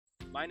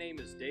My name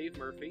is Dave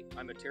Murphy.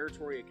 I'm a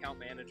Territory Account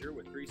Manager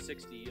with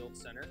 360 Yield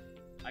Center.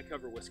 I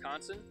cover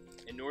Wisconsin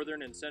and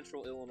northern and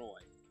central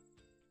Illinois.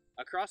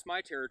 Across my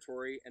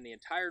territory and the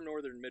entire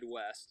northern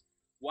Midwest,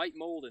 white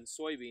mold in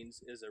soybeans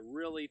is a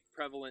really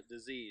prevalent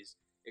disease.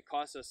 It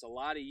costs us a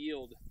lot of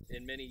yield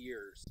in many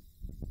years.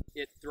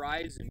 It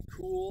thrives in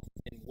cool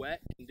and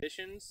wet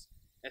conditions,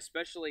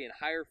 especially in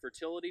higher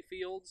fertility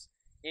fields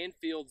and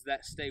fields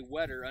that stay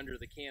wetter under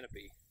the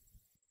canopy.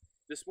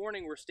 This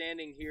morning we're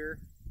standing here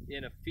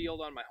in a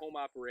field on my home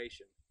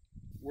operation.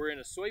 We're in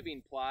a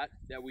soybean plot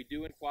that we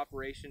do in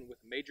cooperation with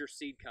a major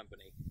seed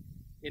company.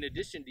 In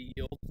addition to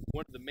yield,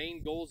 one of the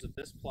main goals of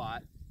this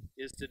plot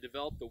is to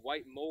develop the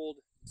white mold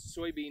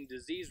soybean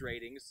disease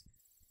ratings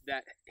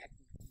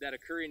that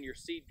occur in your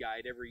seed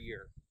guide every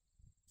year.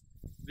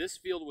 This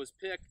field was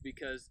picked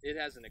because it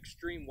has an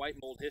extreme white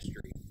mold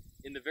history.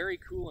 In the very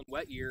cool and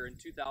wet year in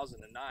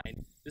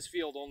 2009, this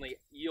field only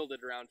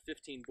yielded around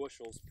 15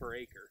 bushels per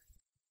acre.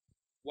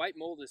 White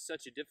mold is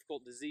such a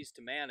difficult disease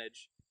to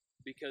manage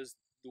because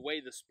the way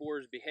the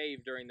spores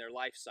behave during their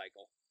life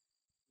cycle.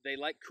 They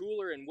like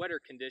cooler and wetter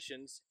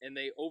conditions, and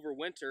they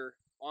overwinter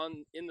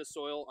in the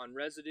soil on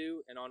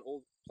residue and on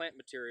old plant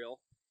material.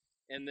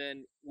 And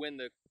then when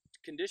the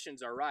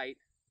conditions are right,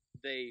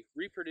 they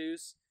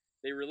reproduce,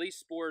 they release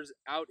spores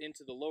out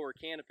into the lower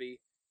canopy,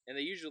 and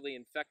they usually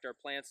infect our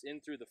plants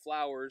in through the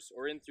flowers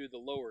or in through the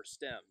lower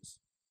stems.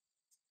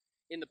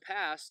 In the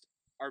past,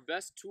 our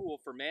best tool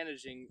for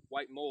managing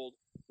white mold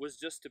was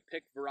just to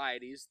pick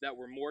varieties that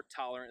were more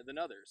tolerant than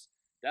others.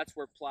 That's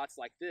where plots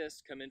like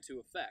this come into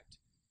effect.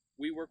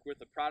 We work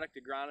with a product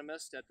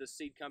agronomist at this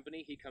seed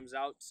company. He comes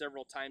out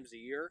several times a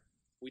year.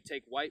 We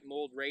take white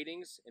mold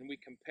ratings and we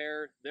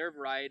compare their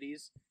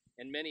varieties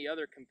and many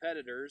other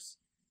competitors.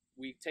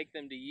 We take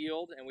them to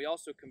yield, and we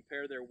also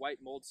compare their white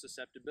mold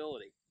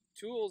susceptibility.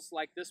 Tools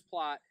like this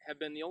plot have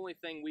been the only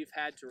thing we've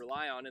had to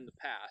rely on in the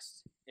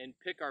past and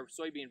pick our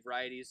soybean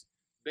varieties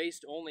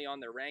based only on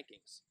their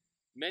rankings.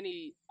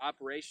 Many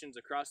operations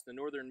across the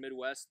northern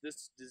Midwest,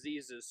 this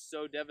disease is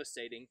so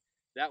devastating,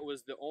 that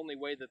was the only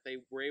way that they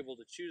were able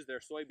to choose their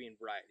soybean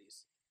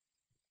varieties.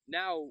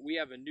 Now we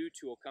have a new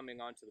tool coming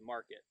onto the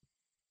market.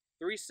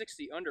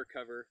 360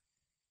 Undercover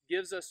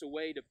gives us a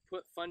way to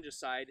put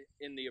fungicide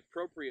in the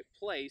appropriate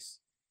place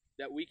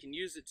that we can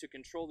use it to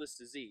control this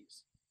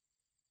disease.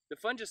 The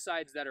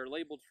fungicides that are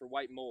labeled for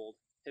white mold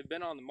have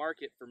been on the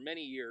market for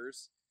many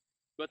years,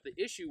 but the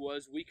issue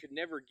was we could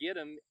never get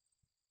them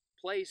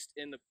placed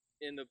in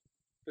the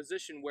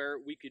position where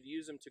we could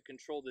use them to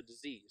control the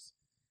disease.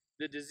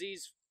 The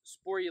disease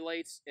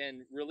sporulates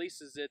and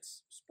releases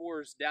its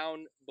spores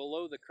down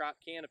below the crop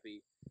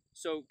canopy.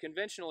 So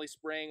conventionally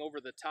spraying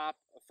over the top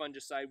of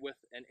fungicide with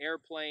an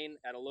airplane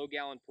at a low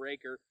gallon per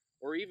acre,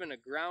 or even a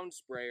ground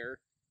sprayer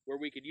where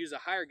we could use a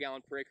higher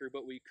gallon per acre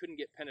but we couldn't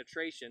get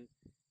penetration,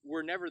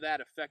 were never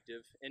that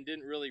effective and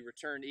didn't really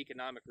return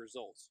economic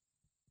results.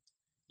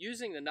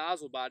 Using the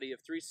nozzle body of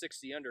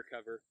 360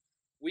 Undercover,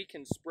 we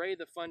can spray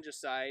the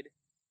fungicide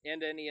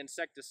and any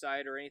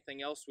insecticide or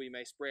anything else we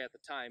may spray at the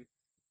time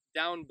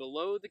down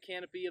below the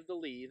canopy of the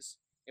leaves,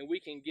 and we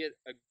can get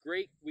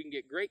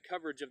great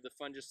coverage of the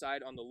fungicide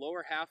on the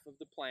lower half of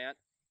the plant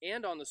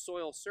and on the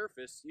soil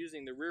surface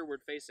using the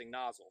rearward facing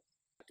nozzle.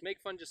 To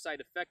make fungicide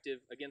effective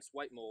against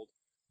white mold,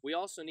 we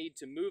also need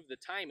to move the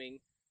timing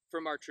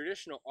from our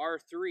traditional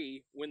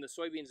R3 when the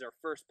soybeans are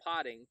first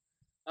potting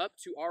up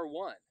to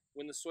R1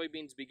 when the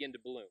soybeans begin to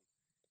bloom.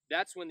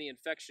 That's when the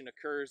infection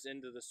occurs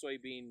into the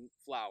soybean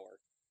flower.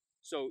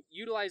 So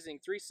utilizing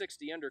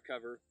 360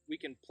 Undercover, we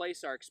can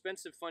place our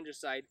expensive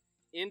fungicide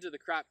into the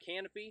crop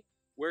canopy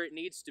where it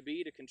needs to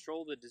be to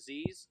control the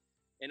disease,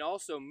 and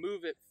also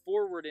move it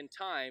forward in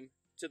time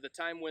to the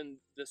time when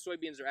the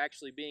soybeans are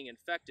actually being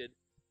infected.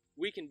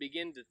 We can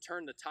begin to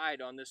turn the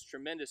tide on this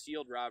tremendous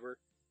yield robber,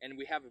 and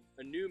we have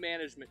a new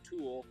management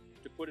tool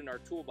to put in our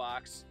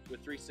toolbox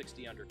with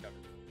 360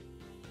 Undercover.